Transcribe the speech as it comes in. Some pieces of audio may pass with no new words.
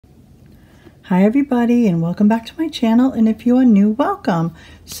Hi everybody, and welcome back to my channel, and if you are new, welcome.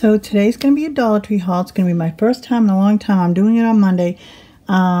 So today's going to be a Dollar Tree haul. It's going to be my first time in a long time. I'm doing it on Monday.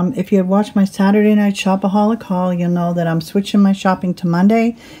 If you have watched my Saturday night shopaholic haul, you'll know that I'm switching my shopping to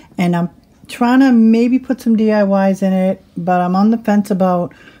Monday, and I'm trying to maybe put some DIYs in it, but I'm on the fence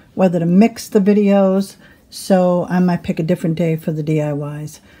about whether to mix the videos, so I might pick a different day for the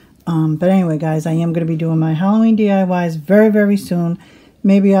DIYs. But anyway, guys, I am going to be doing my Halloween DIYs very, very soon.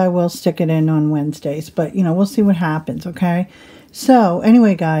 Maybe I will stick it in on Wednesdays, but, you know, we'll see what happens, okay? So,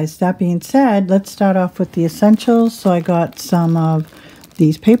 anyway, guys, that being said, let's start off with the essentials. So, I got some of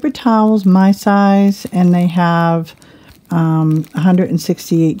these paper towels, my size, and they have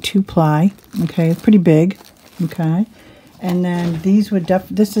 168 2-ply, okay? Pretty big, okay? And then these were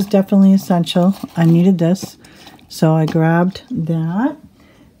this is definitely essential. I needed this, so I grabbed that.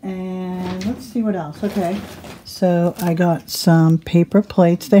 And let's see what else. Okay, so I got some paper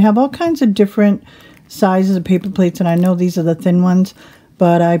plates. They have all kinds of different sizes of paper plates, and I know these are the thin ones,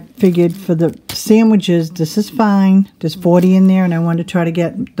 but I figured for the sandwiches, this is fine. There's 40 in there, and I wanted to try to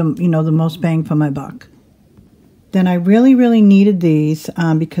get the, you know, the most bang for my buck. Then I really, really needed these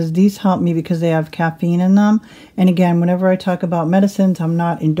because these help me because they have caffeine in them. And again, whenever I talk about medicines, I'm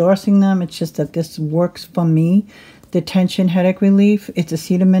not endorsing them. It's just that this works for me. The tension headache relief, it's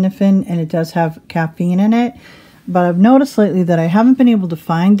acetaminophen, and it does have caffeine in it. But I've noticed lately that I haven't been able to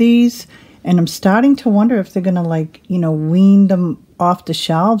find these, and I'm starting to wonder if they're gonna, like, you know, wean them off the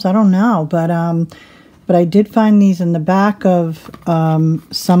shelves. I don't know, but I did find these in the back of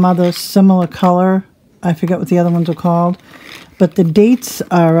some other similar color. I forget what the other ones are called, but the dates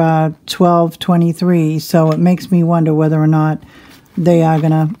are 12/23, so it makes me wonder whether or not they are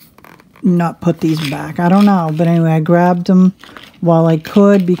gonna not put these back. I don't know, but anyway, I grabbed them while I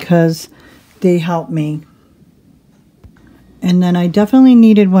could because they helped me. And then I definitely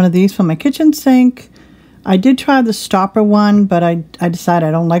needed one of these for my kitchen sink. I did try the stopper one, but I decided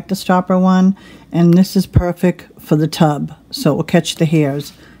I don't like the stopper one, and this is perfect for the tub, so it will catch the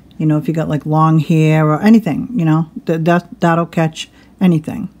hairs. You know, if you got like long hair or anything, you know, that'll catch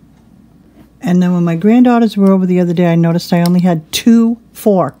anything. And then when my granddaughters were over the other day, I noticed I only had 2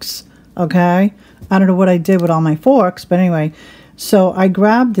 forks. Okay, I don't know what I did with all my forks, but anyway, so I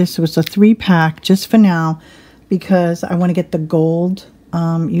grabbed this. It was a 3-pack just for now because I want to get the gold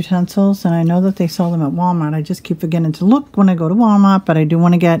utensils, and I know that they sell them at Walmart. I just keep forgetting to look when I go to Walmart, but I do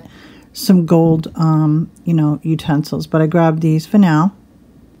want to get some gold, you know, utensils. But I grabbed these for now,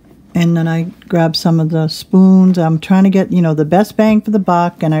 and then I grabbed some of the spoons. I'm trying to get, you know, the best bang for the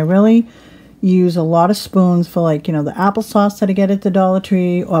buck, and I really use a lot of spoons for, like, you know, the applesauce that I get at the Dollar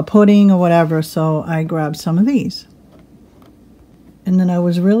Tree or pudding or whatever, so I grabbed some of these. And then I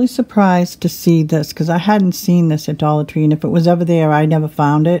was really surprised to see this because I hadn't seen this at Dollar Tree, and if it was ever there, I never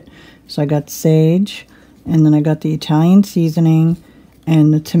found it. So I got sage, and then I got the Italian seasoning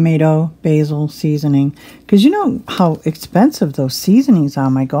and the tomato basil seasoning, because you know how expensive those seasonings are.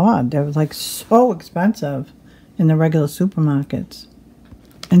 My God, they're like so expensive in the regular supermarkets.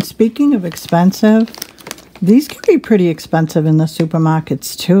 And speaking of expensive, these can be pretty expensive in the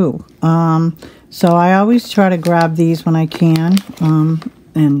supermarkets too. So I always try to grab these when I can,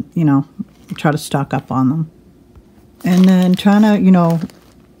 and, you know, try to stock up on them. And then trying to, you know,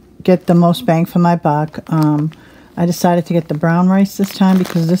 get the most bang for my buck, I decided to get the brown rice this time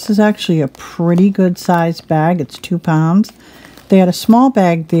because this is actually a pretty good sized bag. It's 2 pounds. They had a small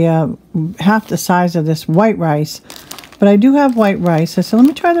bag there, half the size of this white rice. But I do have white rice. I said, let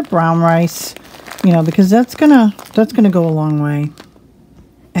me try the brown rice, you know, because that's gonna go a long way.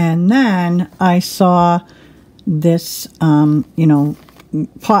 And then I saw this, you know,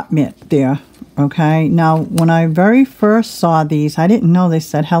 pot mitt there. Okay. Now, when I very first saw these, I didn't know they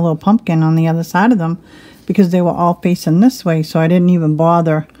said Hello Pumpkin on the other side of them because they were all facing this way. So I didn't even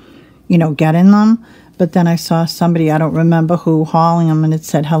bother, you know, getting them. But then I saw somebody, I don't remember who, hauling them, and it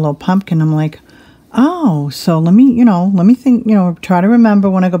said Hello Pumpkin. I'm like, oh, so let me think, you know, try to remember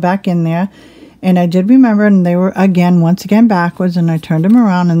when I go back in there. And I did remember, and they were, once again, backwards, and I turned them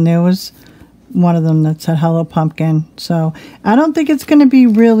around, and there was one of them that said Hello Pumpkin. So I don't think it's going to be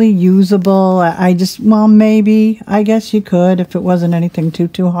really usable. I just, well, maybe, I guess you could if it wasn't anything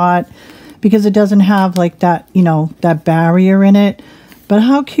too hot, because it doesn't have, like, that, you know, that barrier in it. But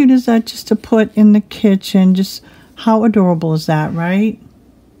how cute is that just to put in the kitchen? Just how adorable is that, right?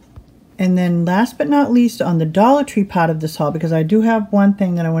 And then last but not least, on the Dollar Tree part of this haul, because I do have one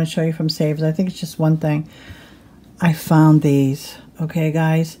thing that I want to show you from Savers. I think it's just one thing. I found these. Okay,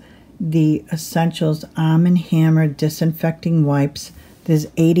 guys. The Essentials Arm & Hammer Disinfecting Wipes. There's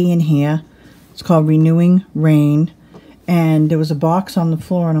 80 in here. It's called Renewing Rain. and there was a box on the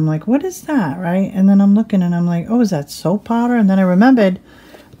floor, and I'm like, what is that, right? And then I'm looking, and I'm like, oh, is that soap powder? And then I remembered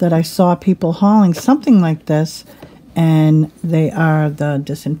that I saw people hauling something like this, and they are the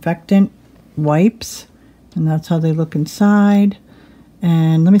disinfectant wipes, and that's how they look inside.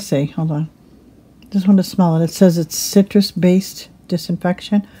 And let me see, hold on. Just want to smell it. It says it's citrus-based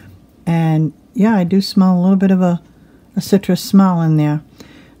disinfection, and yeah, I do smell a little bit of a citrus smell in there.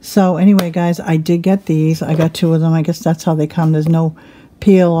 So anyway, guys, I did get these. I got 2 of them. I guess that's how they come. There's no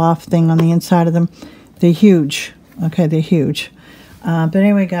peel-off thing on the inside of them. They're huge. Okay, they're huge. But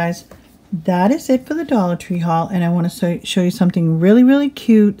anyway, guys, that is it for the Dollar Tree haul. And I want to show you something really, really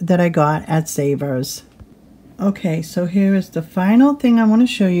cute that I got at Savers. Okay, so here is the final thing I want to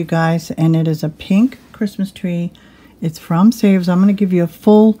show you guys. And it is a pink Christmas tree. It's from Savers. I'm going to give you a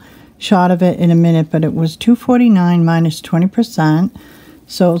full shot of it in a minute. But it was $2.49 minus 20%.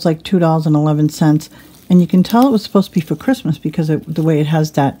 So it was like $2.11. And you can tell it was supposed to be for Christmas because the way it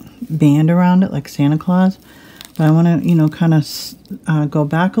has that band around it, like Santa Claus. But I want to, you know, kind of go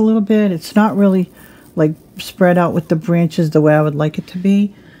back a little bit. It's not really like spread out with the branches the way I would like it to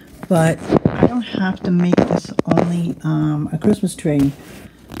be. But I don't have to make this only a Christmas tree.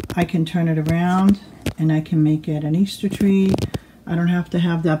 I can turn it around and I can make it an Easter tree. I don't have to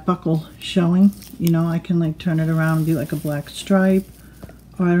have that buckle showing. You know, I can like turn it around and do like a black stripe.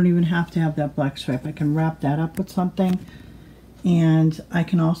 Or I don't even have to have that black stripe. I can wrap that up with something. And I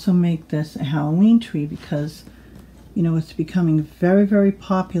can also make this a Halloween tree because, you know, it's becoming very, very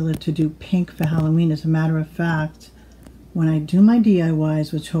popular to do pink for Halloween. As a matter of fact, when I do my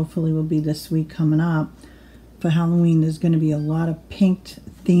DIYs, which hopefully will be this week coming up, for Halloween, there's going to be a lot of pink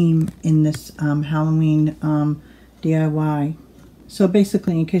theme in this Halloween DIY. So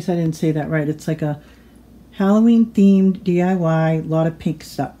basically, in case I didn't say that right, it's like a Halloween themed DIY, a lot of pink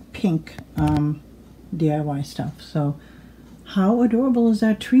stuff, DIY stuff. So how adorable is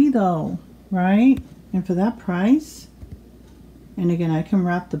that tree though, right? And for that price, and again, I can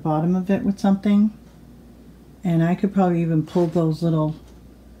wrap the bottom of it with something, and I could probably even pull those little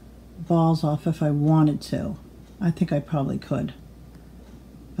balls off if I wanted to. I think I probably could.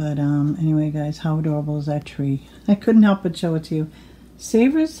 But anyway, guys, how adorable is that tree? I couldn't help but show it to you.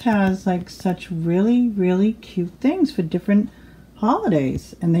 Savers has like such really, really cute things for different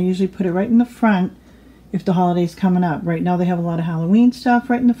holidays, and they usually put it right in the front if the holiday's coming up. Right now they have a lot of Halloween stuff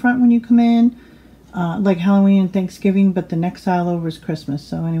right in the front when you come in, like Halloween and Thanksgiving, but the next aisle over is Christmas.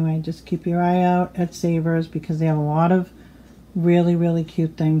 So anyway, just keep your eye out at Savers because they have a lot of really, really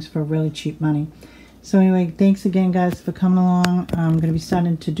cute things for really cheap money. So anyway, thanks again, guys, for coming along. I'm going to be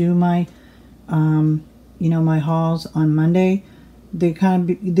starting to do my, you know, my hauls on Monday. They're going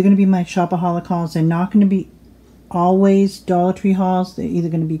to be my shopaholic hauls. They're not going to be always Dollar Tree hauls. They're either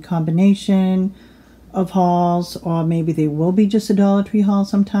going to be combination of hauls, or maybe they will be just a Dollar Tree haul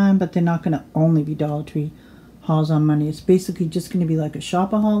sometime, but they're not going to only be Dollar Tree hauls on Monday. It's basically just going to be like a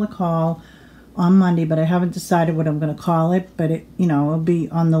shopaholic haul on Monday, but I haven't decided what I'm going to call it, but it, you know, it'll be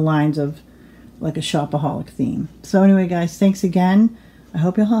on the lines of like a shopaholic theme. So anyway, guys, thanks again. I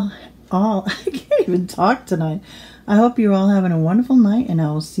hope you all I can't even talk tonight. I hope you're all having a wonderful night, and I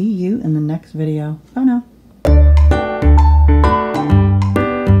will see you in the next video. Bye now.